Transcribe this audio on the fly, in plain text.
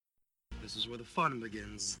This is where the fun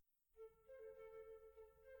begins.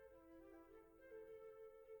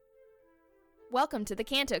 Welcome to the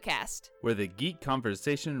CantoCast, where the geek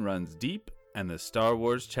conversation runs deep and the Star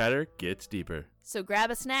Wars chatter gets deeper. so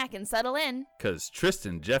grab a snack and settle in. 'Cause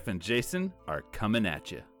Tristan, Jeff, and Jason are coming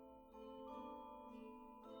at you.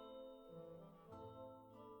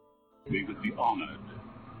 We would be honored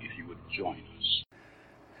if you would join us.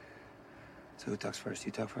 So who talks first?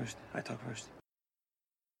 You talk first? I talk first.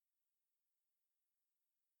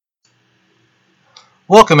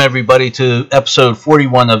 Welcome, everybody, to episode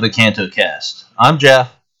 41 of the CantoCast. I'm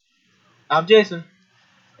Jeff. I'm Jason.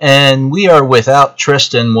 And we are without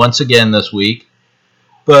Tristan once again this week.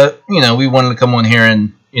 But, we wanted to come on here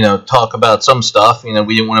and, talk about some stuff. We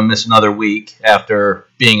didn't want to miss another week after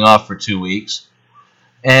being off for 2 weeks.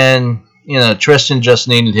 And, Tristan just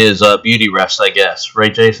needed his beauty rest, I guess.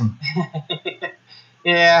 Right, Jason?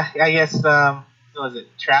 Yeah, I guess, what was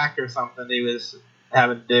it, track or something he was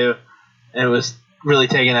having to do. And it was really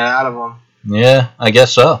taking it out of him. Yeah, I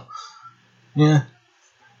guess so. Yeah.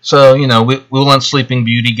 So, we let Sleeping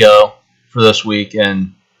Beauty go for this week.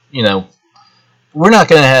 And, we're not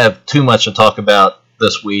going to have too much to talk about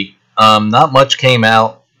this week. Not much came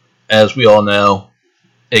out, as we all know,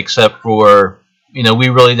 except for, we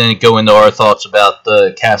really didn't go into our thoughts about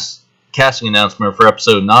the casting announcement for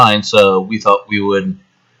episode 9. So we thought we would,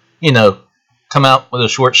 come out with a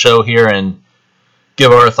short show here and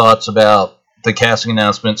give our thoughts about the casting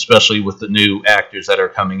announcement, especially with the new actors that are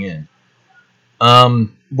coming in.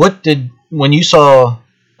 When you saw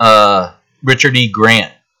Richard E.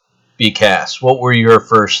 Grant be cast, what were your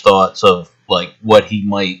first thoughts of what he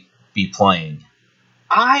might be playing?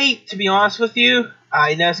 To be honest with you,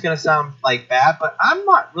 I know it's going to sound bad, but I'm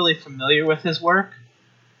not really familiar with his work.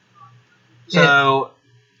 So,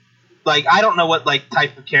 I don't know what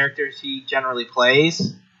type of characters he generally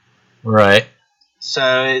plays. Right.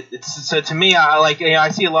 So to me,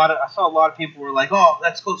 I saw a lot of people were like, "Oh,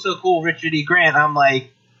 that's so cool, Richard E. Grant." I'm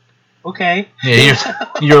like, okay. Yeah,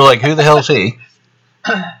 you're like, who the hell's he?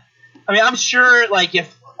 I mean, I'm sure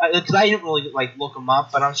if because I didn't really look him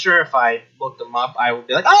up, but I'm sure if I looked him up, I would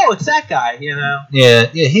be like, "Oh, it's that guy," Yeah,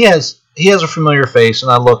 he has a familiar face,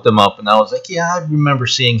 and I looked him up, and I was like, yeah, I remember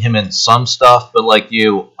seeing him in some stuff, but like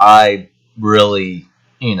you, I really,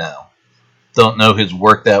 don't know his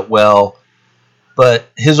work that well. But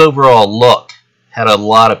his overall look had a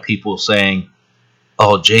lot of people saying,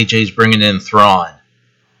 "Oh, JJ's bringing in Thrawn."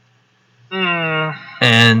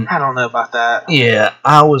 And I don't know about that. Yeah,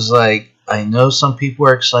 I was like, I know some people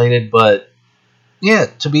are excited, but yeah,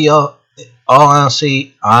 to be all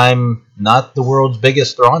honesty, I'm not the world's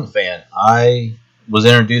biggest Thrawn fan. I was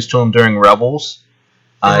introduced to him during Rebels.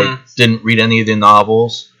 I didn't read any of the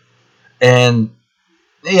novels, and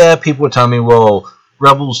yeah, people would tell me, well,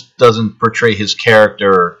 Rebels doesn't portray his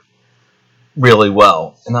character really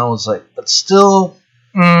well. And I was like, but still,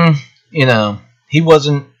 he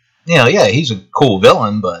wasn't, yeah, he's a cool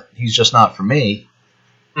villain, but he's just not for me.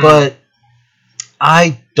 But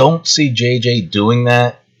I don't see JJ doing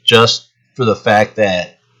that just for the fact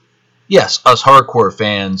that, yes, us hardcore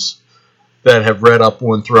fans that have read up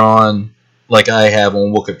on Thrawn, like I have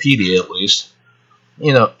on Wikipedia at least,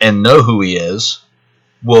 and know who he is,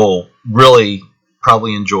 will really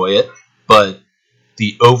probably enjoy it, but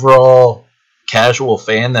the overall casual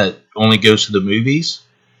fan that only goes to the movies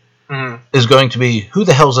is going to be, who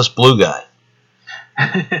the hell's this blue guy?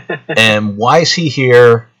 And why is he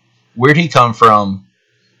here? Where'd he come from?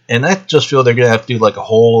 And I just feel they're going to have to do a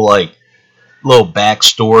whole little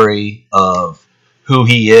backstory of who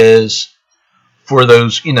he is for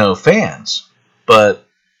those, fans. But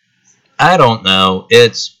I don't know.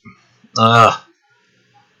 It's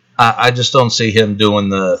I just don't see him doing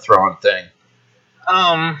the Thrawn thing.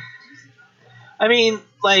 I mean,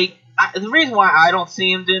 the reason why I don't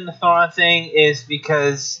see him doing the Thrawn thing is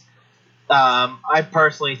because I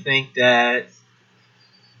personally think that,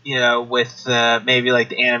 with maybe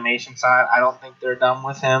the animation side, I don't think they're done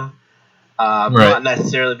with him. Right. Not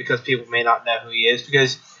necessarily because people may not know who he is,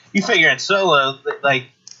 because you figure in Solo,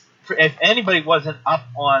 if anybody wasn't up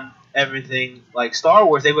on everything Star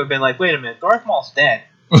Wars, they would have been like, wait a minute, Darth Maul's dead.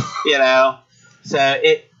 So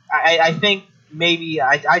I think maybe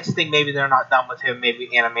I just think maybe they're not done with him,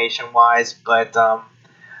 maybe animation wise, but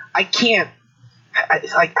I can't.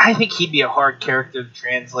 I think he'd be a hard character to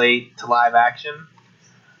translate to live action.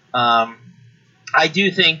 I do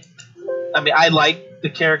think. I mean, I like the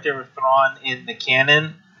character of Thrawn in the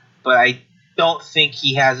canon, but I don't think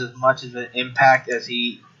he has as much of an impact as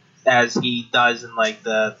he does in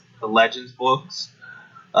the Legends books,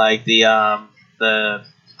 the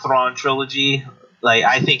Thrawn trilogy Like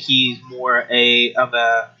I think he's more of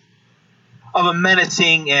a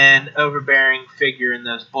menacing and overbearing figure in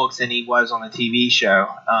those books than he was on the TV show.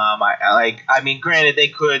 I mean, granted, they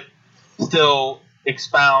could still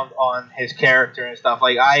expound on his character and stuff.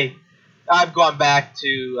 Like I've gone back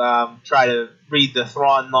to try to read the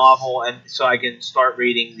Thrawn novel, and so I can start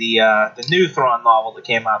reading the new Thrawn novel that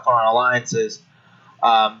came out, Thrawn Alliances,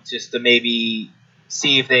 just to maybe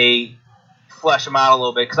see if they flesh him out a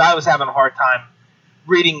little bit. Because I was having a hard time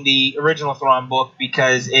reading the original Thrawn book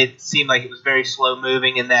because it seemed like it was very slow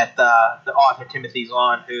moving, and that the author Timothy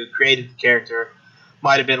Zahn, who created the character,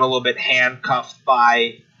 might have been a little bit handcuffed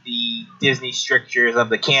by the Disney strictures of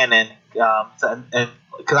the canon.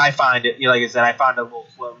 Because I find it, like I said, I find it a little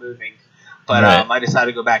slow moving. But Right. I decided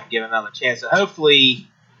to go back and give it another chance. So hopefully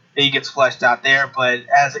he gets fleshed out there. But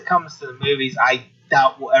as it comes to the movies, I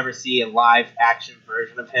doubt we'll ever see a live action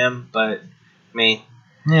version of him. But I mean,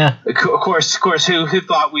 Yeah. of course, who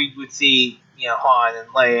thought we would see Han and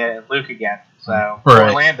Leia and Luke again? So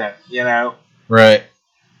Right. Orlando, Right.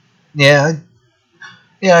 Yeah.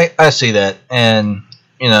 Yeah, I see that. And,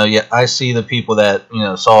 I see the people that,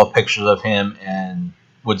 saw pictures of him and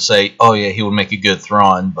would say, oh, yeah, he would make a good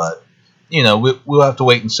Thrawn. But, we'll have to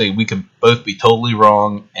wait and see. We could both be totally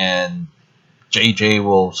wrong, and JJ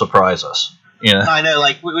will surprise us. I know,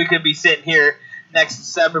 like we could be sitting here next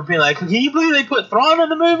December being like, can you believe they put Thrawn in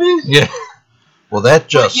the movies? Yeah. Well, that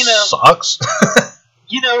just sucks.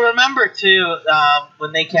 Remember too,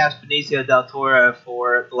 when they cast Benicio del Toro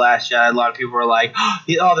for The Last Jedi, a lot of people were like,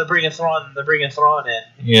 "Oh, they're bringing Thrawn in."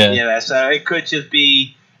 Yeah. So it could just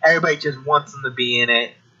be everybody just wants him to be in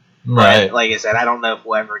it. Right. But like I said, I don't know if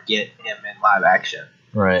we'll ever get him in live action.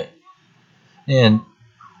 Right. And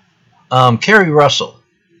Kerry Russell,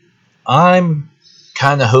 I'm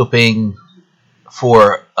kind of hoping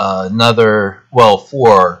for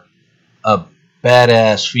for a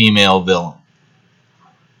badass female villain.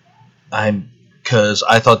 Because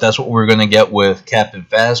I thought that's what we were going to get with Captain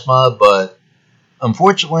Phasma, but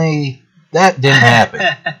unfortunately, that didn't happen.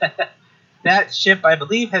 That ship, I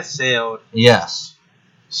believe, has sailed. Yes.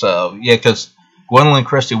 So, yeah, because Gwendolyn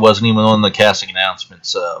Christie wasn't even on the casting announcement,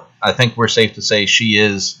 so I think we're safe to say she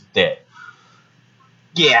is dead.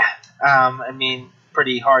 Yeah. I mean,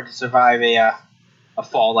 pretty hard to survive a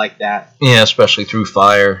fall like that. Yeah, especially through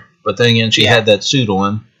fire. But then again, she had that suit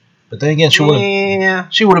on. But then again, she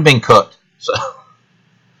would have been cooked. So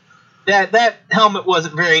that helmet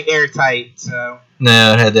wasn't very airtight. So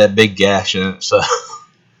no, it had that big gash in it. So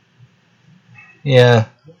yeah,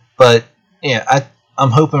 but yeah,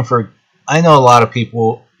 I'm hoping for. I know a lot of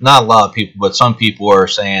people, not a lot of people, but some people are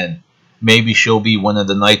saying maybe she'll be one of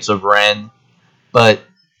the Knights of Ren. But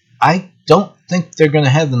I don't think they're going to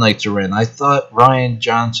have the Knights of Ren. I thought Rian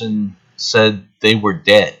Johnson said they were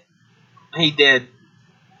dead. He did.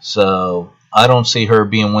 So I don't see her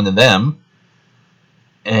being one of them.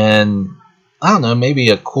 And I don't know, maybe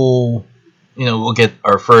a cool, we'll get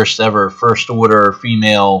our first ever First Order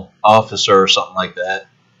female officer or something like that.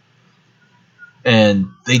 And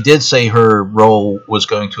they did say her role was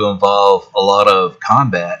going to involve a lot of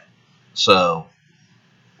combat. So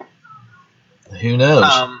who knows?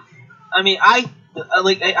 I mean, I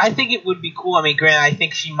think it would be cool. I mean, granted, I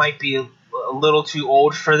think she might be a little too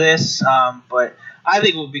old for this, but I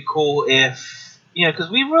think it would be cool if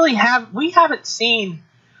because we haven't seen,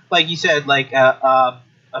 like you said, like a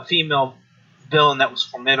female villain that was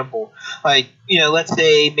formidable. Like let's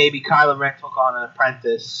say maybe Kylo Ren took on an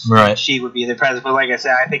apprentice, right? She would be the apprentice, but like I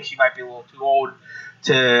said, I think she might be a little too old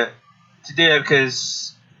to do that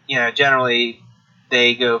because generally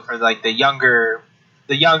they go for like the younger,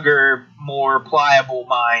 more pliable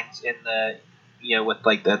minds in the with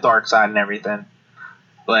like the dark side and everything.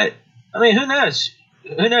 But I mean, who knows?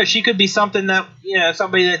 Who knows? She could be something that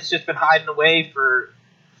somebody that's just been hiding away for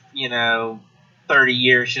 30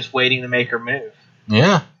 years, just waiting to make her move.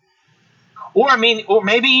 Yeah. Or maybe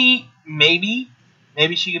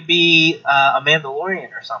she could be a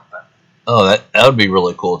Mandalorian or something. Oh, that would be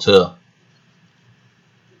really cool too.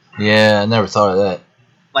 Yeah, I never thought of that.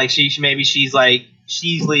 Like she's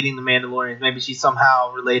leading the Mandalorians. Maybe she's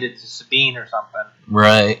somehow related to Sabine or something.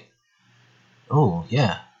 Right. Oh,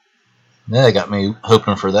 yeah. That got me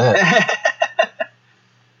hoping for that.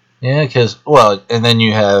 Yeah, because, and then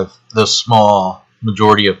you have the small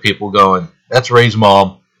majority of people going, that's Rey's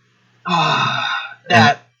mom.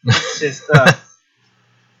 It's just,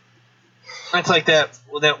 it's like that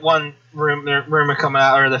one rumor coming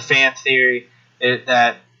out, or the fan theory,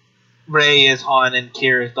 that Rey is Han and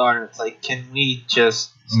Kira's daughter. It's like, can we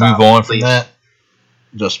just stop, move on please? from that?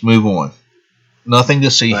 Just move on. Nothing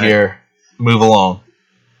to see here. Move along.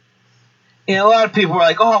 a lot of people were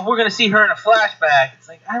like, "Oh, we're gonna see her in a flashback." It's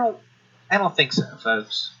like I don't think so,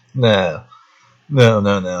 folks. No.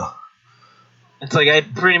 It's like I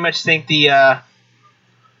pretty much think the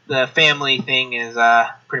family thing is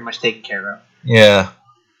pretty much taken care of. Yeah.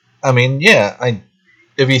 I mean, yeah.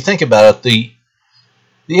 If you think about it,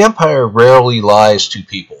 the Empire rarely lies to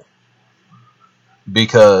people,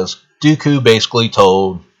 because Dooku basically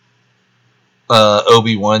told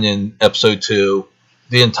Obi-Wan in Episode 2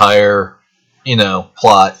 the entire,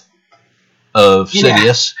 plot of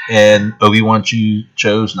Sidious, and Obi-Wan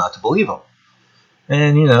chose not to believe him.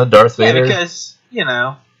 And, Darth Vader... Yeah, because,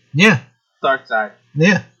 Yeah. dark side.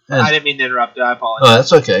 Yeah. And, I didn't mean to interrupt you. I apologize. oh,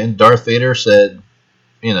 that's okay. And Darth Vader said,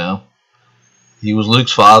 he was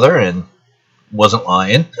Luke's father and wasn't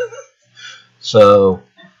lying. So,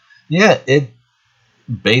 yeah, it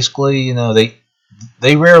basically,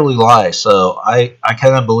 they rarely lie. So I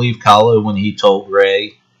kind of believe Kylo when he told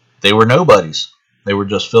Rey they were nobodies. They were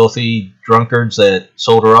just filthy drunkards that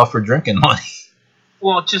sold her off for drinking money.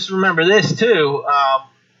 Well, just remember this, too.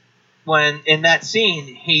 When in that scene,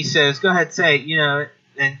 he says, go ahead, say it,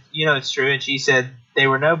 and it's true. And she said they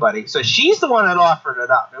were nobody. So she's the one that offered it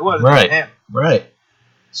up. It wasn't him. Right.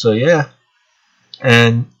 So, yeah.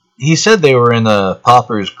 And he said they were in a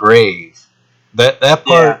pauper's grave. That part,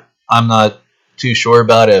 Yeah. I'm not too sure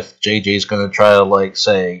about if JJ's going to try to,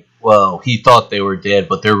 say, well, he thought they were dead,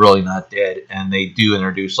 but they're really not dead. And they do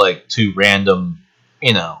introduce, two random,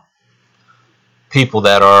 people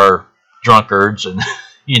that are drunkards and,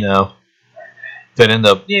 that end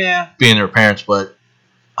up being their parents. But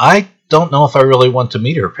I don't know if I really want to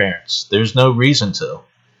meet her parents. There's no reason to.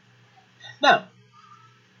 No.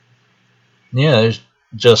 Yeah, there's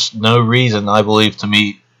just no reason, I believe, to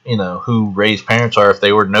meet, who Rey's parents are. If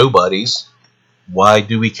they were nobodies, why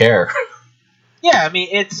do we care? Yeah, I mean,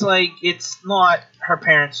 it's it's not her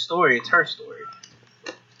parents' story, it's her story.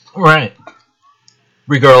 Right.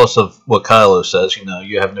 Regardless of what Kylo says,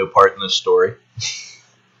 you have no part in this story.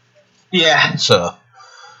 Yeah. So,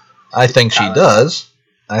 I think she does.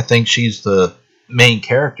 I think she's the main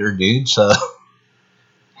character, dude, so...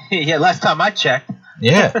 Yeah, last time I checked.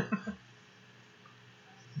 Yeah.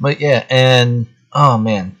 But yeah, and... Oh,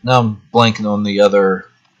 man. Now I'm blanking on the other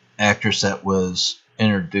actress that was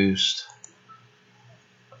introduced.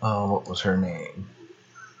 Oh, what was her name?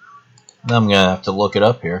 Now I'm going to have to look it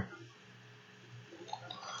up here.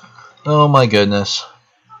 Oh, my goodness.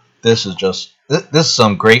 This is just... This is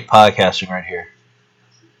some great podcasting right here.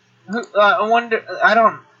 I wonder... I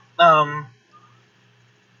don't...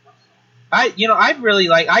 I really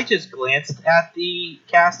I just glanced at the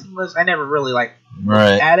casting list. I never really looked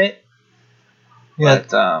at it. Yeah,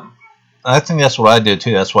 but, I think that's what I did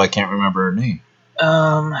too. That's why I can't remember her name.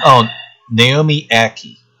 Naomi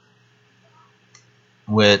Ackie,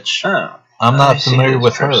 which I'm not familiar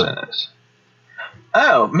with her.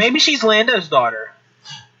 Oh, maybe she's Lando's daughter.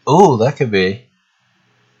 Oh, that could be.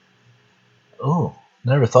 Oh,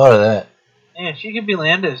 never thought of that. Yeah, she could be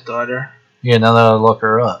Lando's daughter. Yeah, now that I look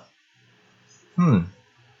her up.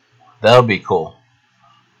 That would be cool.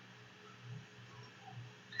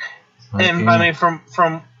 And I mean, from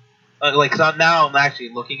cause now I'm actually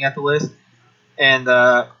looking at the list, and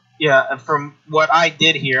from what I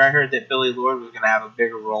did hear, I heard that Billy Lord was going to have a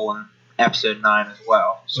bigger role in Episode 9 as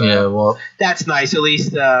well. So yeah, well, that's nice. At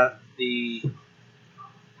least the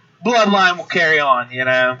bloodline will carry on.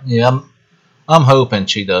 Yeah, I'm hoping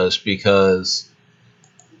she does, because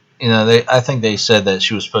I think they said that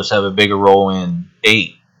she was supposed to have a bigger role in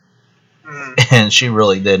 8, and she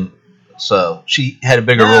really didn't. So she had a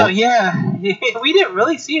bigger role. Yeah, we didn't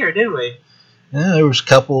really see her, did we? Yeah, there was a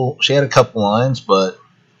couple. She had a couple lines, but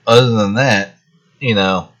other than that,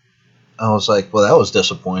 I was like, well, that was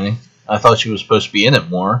disappointing. I thought she was supposed to be in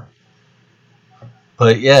it more.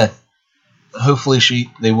 But yeah, hopefully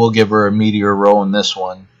they will give her a meteor role in this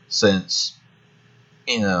one, since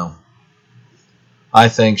I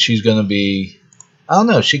think she's going to be. I don't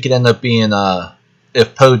know. She could end up being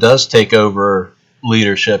if Poe does take over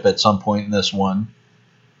leadership at some point in this one,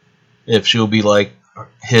 if she'll be like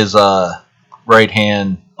his right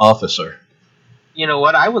hand officer. You know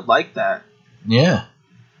what? I would like that. Yeah,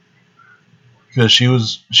 because she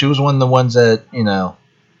was one of the ones that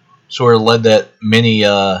sort of led that mini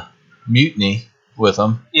mutiny with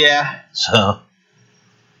him. Yeah. So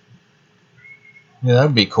yeah,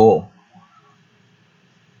 that'd be cool.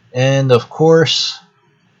 And of course,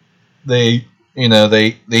 I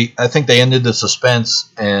think they ended the suspense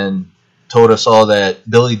and told us all that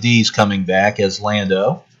Billy Dee's coming back as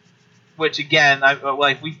Lando. Which again,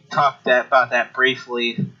 we talked about that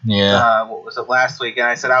briefly. Yeah. What was it last week? And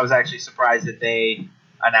I said I was actually surprised that they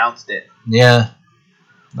announced it. Yeah,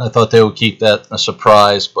 I thought they would keep that a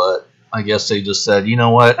surprise, but I guess they just said, you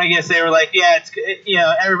know what, I guess they were like, yeah,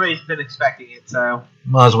 everybody's been expecting it, so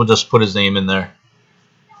might as well just put his name in there.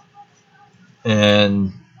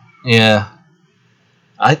 And yeah,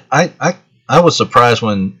 I was surprised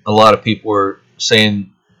when a lot of people were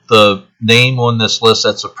saying the name on this list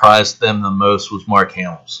that surprised them the most was Mark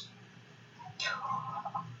Hamill's.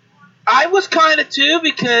 I was kind of too,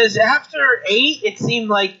 because after 8, it seemed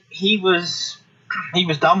like he was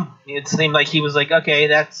dumb. It seemed like he was like, okay,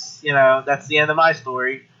 that's the end of my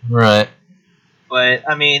story. Right. But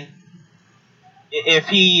I mean, if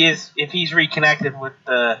he's reconnected with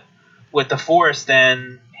the Force,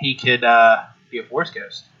 then he could be a Force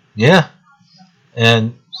ghost. Yeah.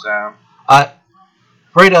 And So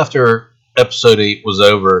right after episode 8 was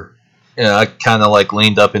over, I kind of like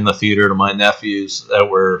leaned up in the theater to my nephews that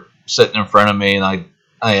were sitting in front of me, and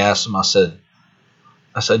I asked them, I said,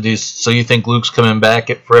 so you think Luke's coming back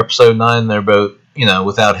for episode 9? They're both,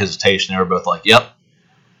 without hesitation, they were both like, yep.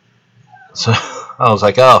 So I was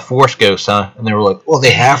like, oh, Force Ghost, huh? And they were like, well,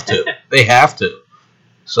 they have to. They have to.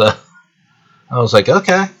 So I was like,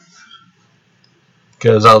 okay.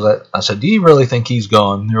 Because I said, do you really think he's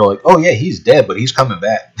gone? And they were like, oh, yeah, he's dead, but he's coming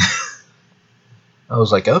back. I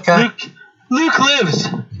was like, okay. Luke lives.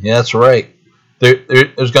 Yeah, that's right.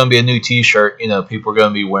 There's going to be a new T-shirt, people are going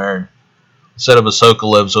to be wearing. Instead of Ahsoka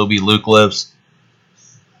lives, it'll be Luke lives.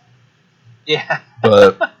 Yeah.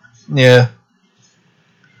 But, yeah.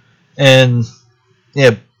 And,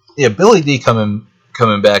 yeah, Billy D coming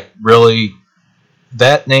back, really,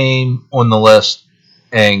 that name on the list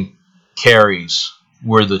and Carrie's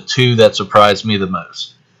were the two that surprised me the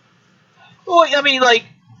most. Well, I mean, like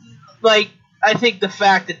I think the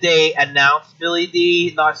fact that they announced Billy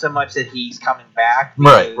D, not so much that he's coming back.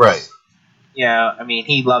 Because, Right. Yeah, I mean,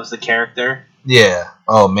 he loves the character. Yeah.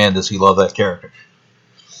 Oh, man, does he love that character.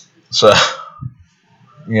 So,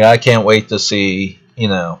 yeah, I can't wait to see,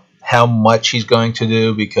 how much he's going to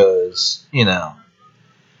do because,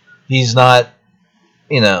 he's not,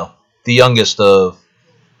 the youngest of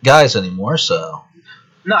guys anymore, so.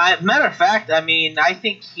 No, matter of fact, I mean, I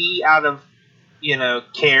think he, out of,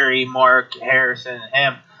 Carrie, Mark, Harrison, and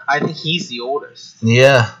him, I think he's the oldest.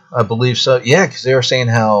 Yeah, I believe so. Yeah, because they were saying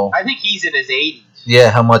how. I think he's in his 80s. Yeah,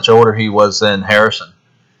 how much older he was than Harrison.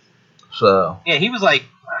 So. Yeah, he was like,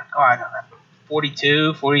 I don't know,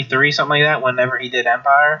 42, 43, something like that, whenever he did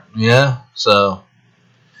Empire. Yeah, so.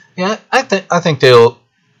 Yeah, I think they'll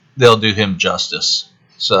do him justice.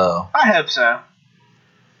 So. I hope so.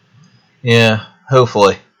 Yeah,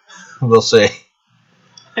 hopefully. We'll see.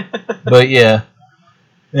 But yeah.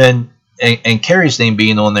 And Carrie's name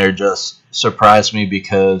being on there just surprised me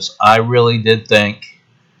because I really did think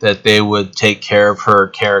that they would take care of her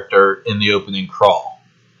character in the opening crawl.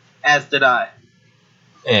 As did I.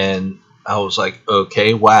 And I was like,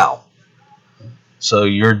 okay, wow. So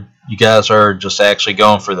you guys are just actually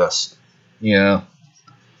going for this.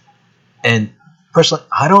 And personally,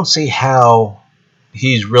 I don't see how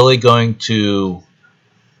he's really going to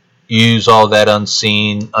use all that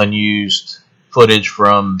unused footage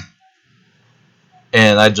from.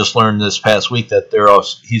 And I just learned this past week that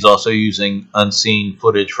he's also using unseen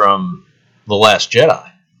footage from The Last Jedi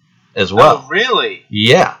as well. Oh, really?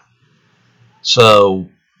 Yeah. So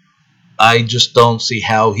I just don't see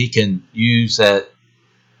how he can use that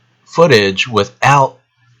footage without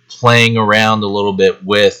playing around a little bit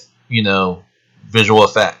with, visual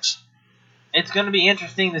effects. It's going to be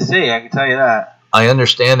interesting to see, I can tell you that. I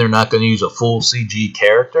understand they're not going to use a full CG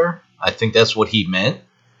character. I think that's what he meant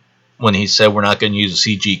when he said we're not going to use a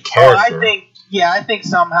CG character. I think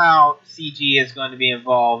somehow CG is going to be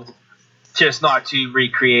involved, just not to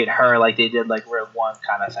recreate her like they did like Rogue One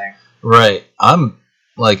kind of thing. Right. I'm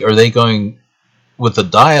like, are they going with the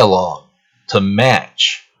dialogue to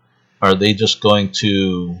match? Are they just going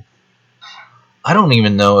to... I don't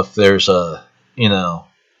even know if there's a,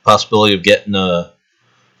 possibility of getting a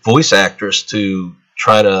voice actress to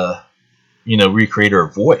try to, recreate her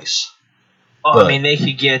voice. Oh, But, I mean, they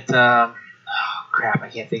could get, I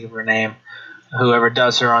can't think of her name. Whoever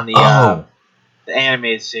does her on the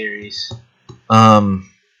animated series.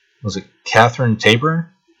 Was it Catherine Tabor?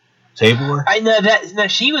 I know that. No,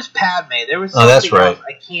 she was Padme. There was. That's right. Else.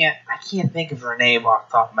 I can't think of her name off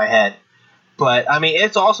the top of my head. But I mean,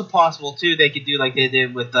 it's also possible too. They could do like they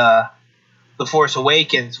did with The Force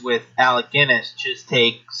Awakens with Alec Guinness. Just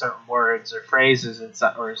take certain words or phrases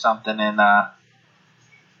or something and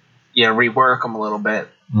rework them a little bit.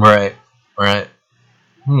 Right.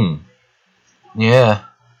 Yeah.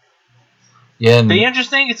 Yeah, and, be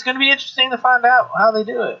interesting. It's going to be interesting to find out how they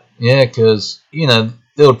do it. yeah, because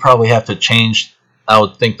they would probably have to change. I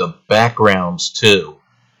would think the backgrounds too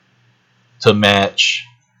to match,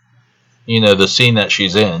 the scene that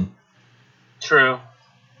she's in. True.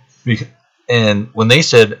 And when they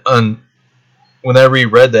said when I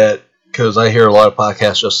reread that, because I hear a lot of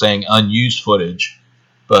podcasts just saying unused footage,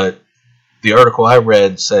 but the article I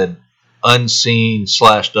read said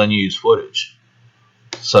unseen/unused footage.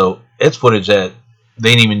 So it's footage that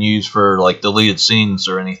they didn't even use for like deleted scenes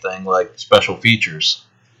or anything, like special features.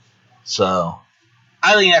 So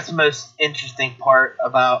I think that's the most interesting part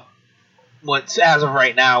about what's as of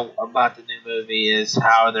right now about the new movie is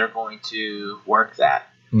how they're going to work that.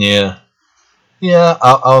 yeah,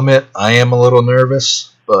 I'll admit I am a little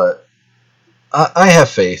nervous, but I have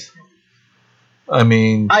faith. I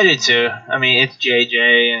mean, I do too. I mean, it's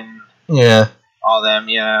JJ and yeah, all them,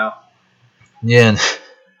 yeah, and,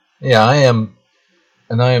 yeah. I am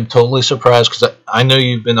totally surprised because I know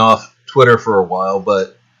you've been off Twitter for a while,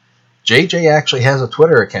 but JJ actually has a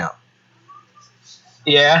Twitter account.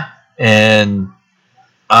 Yeah. And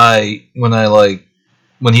when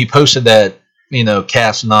he posted that,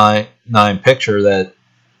 Cast 9 picture that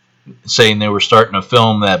saying they were starting to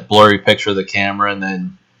film that blurry picture of the camera, and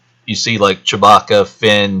then you see like Chewbacca,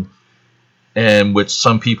 Finn, and which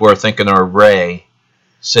some people are thinking are Rey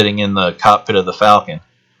sitting in the cockpit of the Falcon.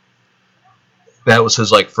 That was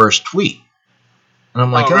his like first tweet. And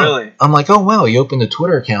I'm like, really? I'm like, oh wow, he opened a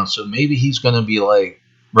Twitter account, so maybe he's gonna be like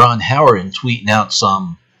Ron Howard and tweeting out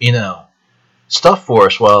some, stuff for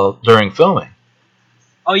us during filming.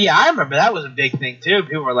 Oh yeah, I remember that was a big thing too.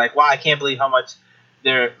 People were like, "Wow, I can't believe how much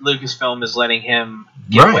their Lucasfilm is letting him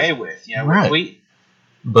get away with." Right. Tweet.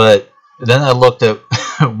 But then I looked at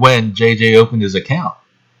when JJ opened his account.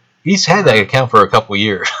 He's had that account for a couple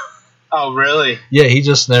years. Oh really? Yeah, he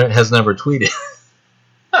just has never tweeted.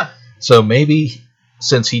 Huh. So maybe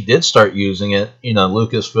since he did start using it,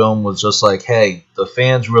 Lucasfilm was just like, hey, the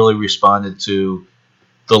fans really responded to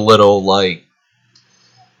the little, like,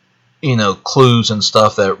 clues and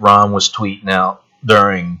stuff that Ron was tweeting out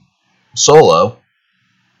during Solo.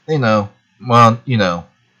 You go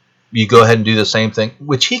ahead and do the same thing,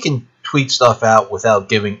 which he can tweet stuff out without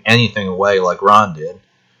giving anything away like Ron did.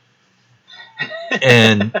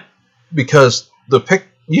 And because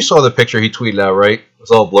you saw the picture he tweeted out, right? It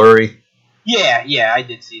was all blurry. Yeah, I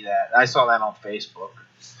did see that. I saw that on Facebook.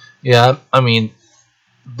 Yeah, I mean,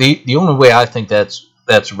 the only way I think that's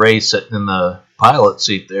Rey sitting in the pilot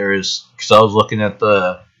seat there is because I was looking at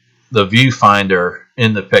the viewfinder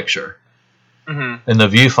in the picture, and the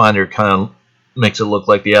viewfinder kind of makes it look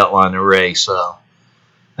like the outline of Rey. So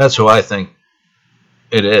that's who I think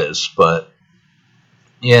it is. But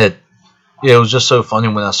yeah, it was just so funny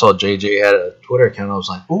when I saw JJ had a Twitter account. I was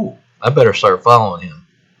like, ooh, I better start following him.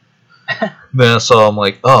 Then I saw him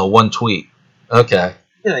like, oh, one tweet. Okay.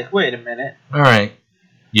 You're like, wait a minute. All right,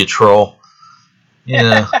 you troll.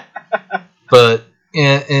 But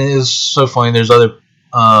yeah, it is so funny. There's other.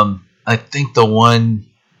 I think the one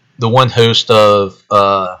host of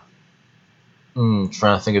trying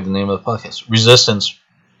to think of the name of the podcast, Resistance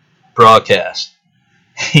Broadcast.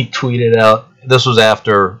 He tweeted out. This was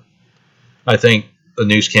after, I think, the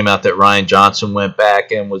news came out that Rian Johnson went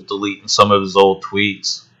back and was deleting some of his old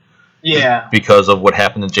tweets. Yeah. Because of what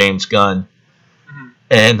happened to James Gunn.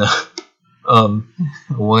 And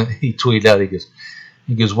when he tweeted out,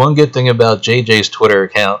 he goes, one good thing about JJ's Twitter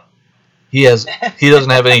account, he doesn't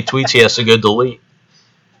have any tweets he has to go delete.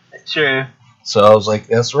 True. So I was like,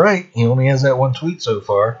 that's right. He only has that one tweet so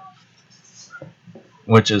far,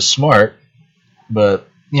 which is smart. But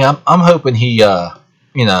yeah, I'm hoping he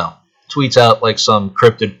tweets out like some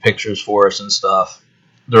cryptid pictures for us and stuff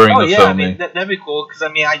during the filming. I mean, that'd be cool because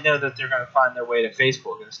I know that they're going to find their way to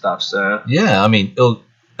Facebook and stuff. So yeah, I mean, it'll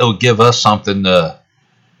give us something to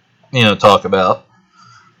talk about.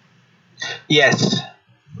 Yes.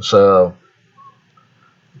 So,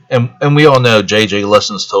 and we all know JJ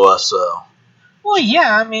listens to us. So. Well,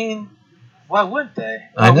 yeah. I mean, why wouldn't they?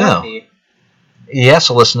 Why I know. He has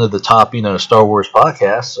to listen to the top, Star Wars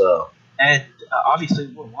podcast. So. And obviously,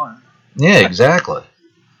 we're one. Yeah, exactly.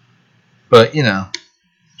 But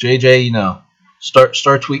JJ, start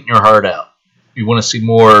tweeting your heart out. You want to see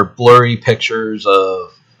more blurry pictures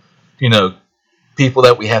of, people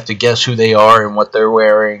that we have to guess who they are and what they're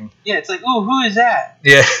wearing. Yeah, it's like, ooh, who is that?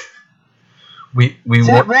 Yeah. Is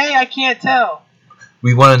that Rey? I can't tell.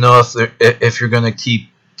 We want to know if you're going to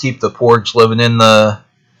keep the Porgs living in the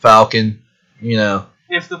Falcon,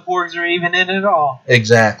 If the Porgs are even in it at all.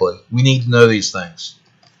 Exactly. We need to know these things.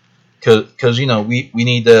 Because we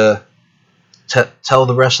need to tell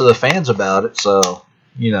the rest of the fans about it. So,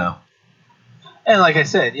 you know. And like I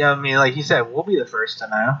said, I mean, like you said, we'll be the first to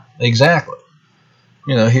know. Exactly.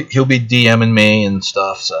 You know, he'll be DMing me and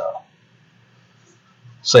stuff, so.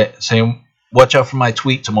 Saying, watch out for my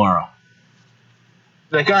tweet tomorrow.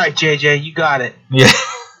 Like, all right, JJ, you got it. Yeah,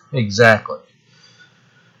 exactly.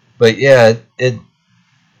 But yeah,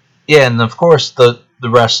 and of course the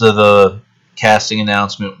rest of the casting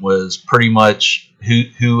announcement was pretty much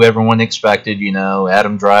who everyone expected. You know,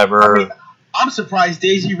 Adam Driver. I mean, I'm surprised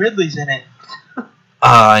Daisy Ridley's in it.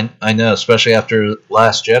 I know, especially after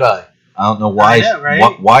Last Jedi. I don't know why I know,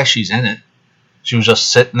 right? why she's in it. She was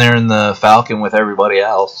just sitting there in the Falcon with everybody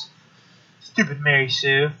else. Stupid Mary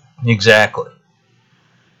Sue. Exactly.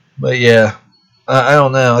 But yeah, I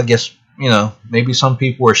don't know. I guess, you know, maybe some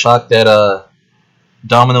people were shocked that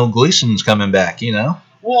Domino Gleeson's coming back, you know?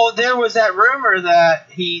 Well, there was that rumor that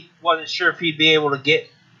he wasn't sure if he'd be able to get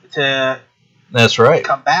to That's right.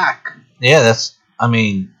 come back. Yeah,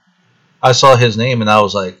 I saw his name and I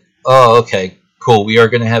was like, oh, okay, cool. We are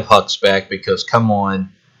going to have Hux back because, come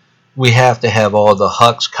on, we have to have all the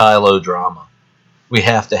Hux-Kylo drama. We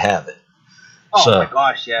have to have it. Oh, So- my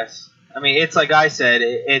gosh, yes. I mean, it's like I said,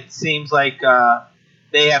 it seems like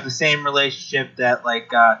they have the same relationship that, like,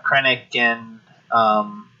 Krennic and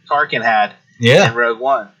Tarkin had Yeah. in Rogue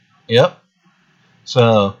One. Yep.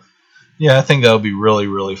 So, yeah, I think that would be really,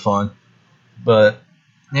 really fun. But,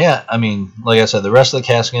 yeah, I mean, like I said, the rest of the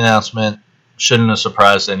casting announcement shouldn't have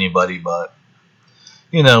surprised anybody, but,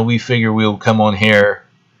 you know, we figure we'll come on here,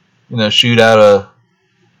 you know, shoot out a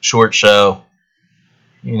short show,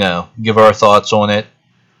 you know, give our thoughts on it,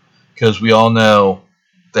 because we all know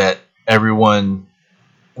that everyone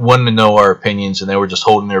wanted to know our opinions, and they were just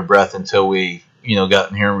holding their breath until we, you know, got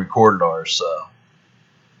in here and recorded ours, so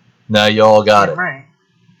now you all got it. Right.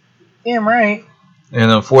 Damn right. And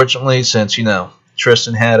unfortunately, since, you know,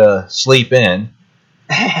 Tristan had to sleep in,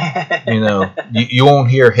 you know, you won't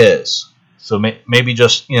hear his. So maybe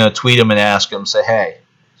just, you know, tweet him and ask him, say, hey,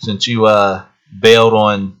 since you bailed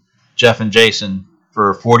on Jeff and Jason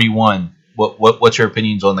for 41, what's your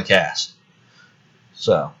opinions on the cast?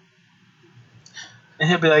 So. And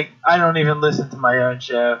he'll be like, I don't even listen to my own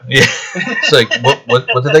show. Yeah. It's like,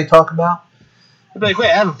 what did they talk about? He'll be like, wait,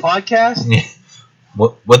 I have a podcast? Yeah.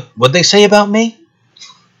 What'd they say about me?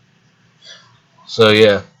 So,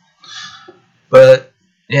 yeah. But,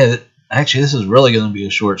 yeah, actually, this is really going to be a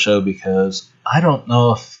short show because I don't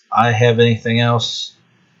know if I have anything else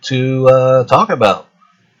to talk about.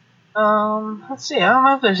 Let's see. I don't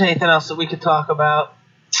know if there's anything else that we could talk about.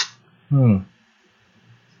 It's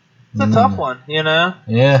a tough one, you know?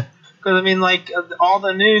 Yeah. Because, I mean, like, all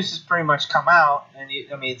the news has pretty much come out. And,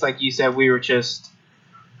 I mean, it's like you said, we were just,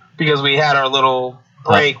 because we had our little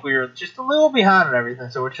break, we were just a little behind on everything.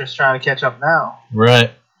 So we're just trying to catch up now.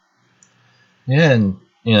 Right. Yeah, and,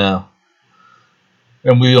 you know,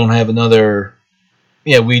 and we don't have another,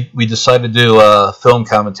 yeah, we decided to do film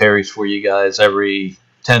commentaries for you guys every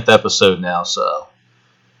 10th episode now, so.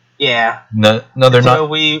 Yeah. No, they're not.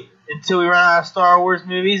 Until we run out of Star Wars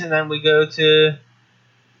movies, and then we go to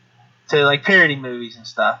like parody movies and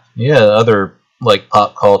stuff. Yeah, other like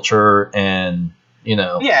pop culture and, you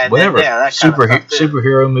know, whatever. That kind of stuff too.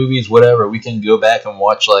 Superhero movies, whatever. We can go back and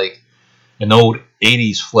watch like an old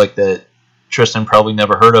 80s flick that Tristan probably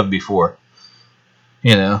never heard of before.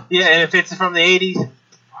 You know. Yeah, and if it's from the 80s,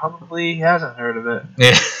 probably hasn't heard of it.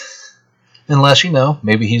 Yeah. Unless, you know,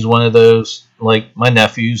 maybe he's one of those like my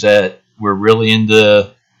nephews that were really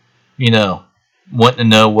into, you know, wanting to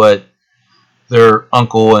know what their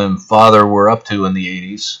uncle and father were up to in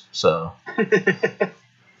the 80s. So,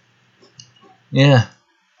 yeah.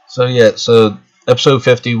 So episode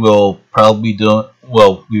 50 will probably be doing,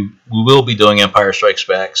 well, we will be doing Empire Strikes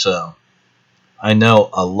Back. So I know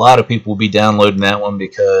a lot of people will be downloading that one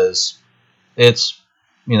because it's,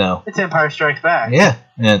 you know. It's Empire Strikes Back. Yeah,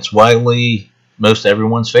 and it's widely most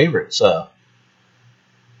everyone's favorite. So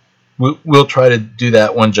we'll try to do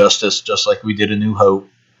that one justice, just like we did A New Hope.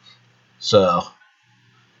 So.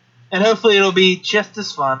 And hopefully it'll be just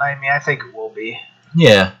as fun. I mean, I think it will be.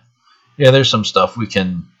 Yeah. Yeah, there's some stuff we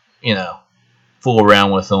can, you know, fool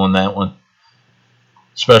around with on that one.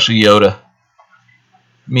 Especially Yoda.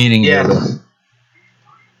 Meeting Yoda.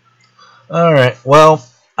 Alright, well,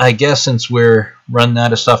 I guess since we're running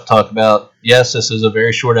out of stuff to talk about, yes, this is a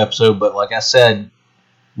very short episode, but like I said,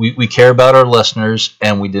 we care about our listeners,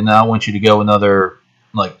 and we did not want you to go another,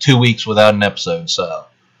 like, 2 weeks without an episode, so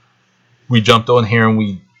we jumped on here and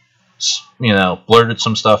we, you know, blurted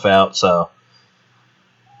some stuff out, so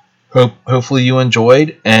hopefully you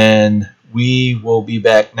enjoyed, and we will be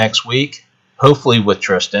back next week, hopefully with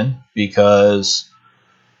Tristan, because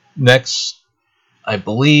I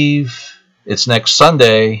believe it's next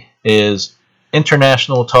Sunday, is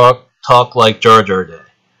International Talk Like Jar Jar Day.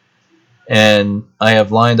 And I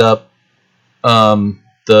have lined up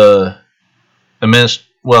the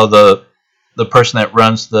person that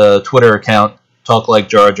runs the Twitter account Talk Like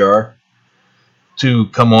Jar Jar to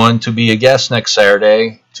come on to be a guest next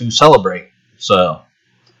Saturday to celebrate. So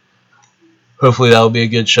hopefully that will be a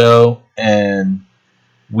good show, and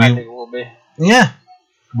I think it will be. Yeah,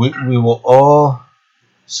 we will all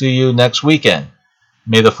see you next weekend.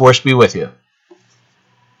 May the force be with you.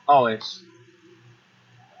 Always.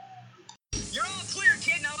 You're all clear,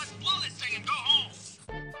 kid. Now let's blow this thing and go home.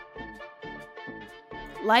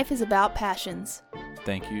 Life is about passions.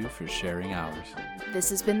 Thank you for sharing ours.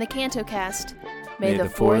 This has been the CantoCast. May the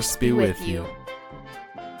force be with you.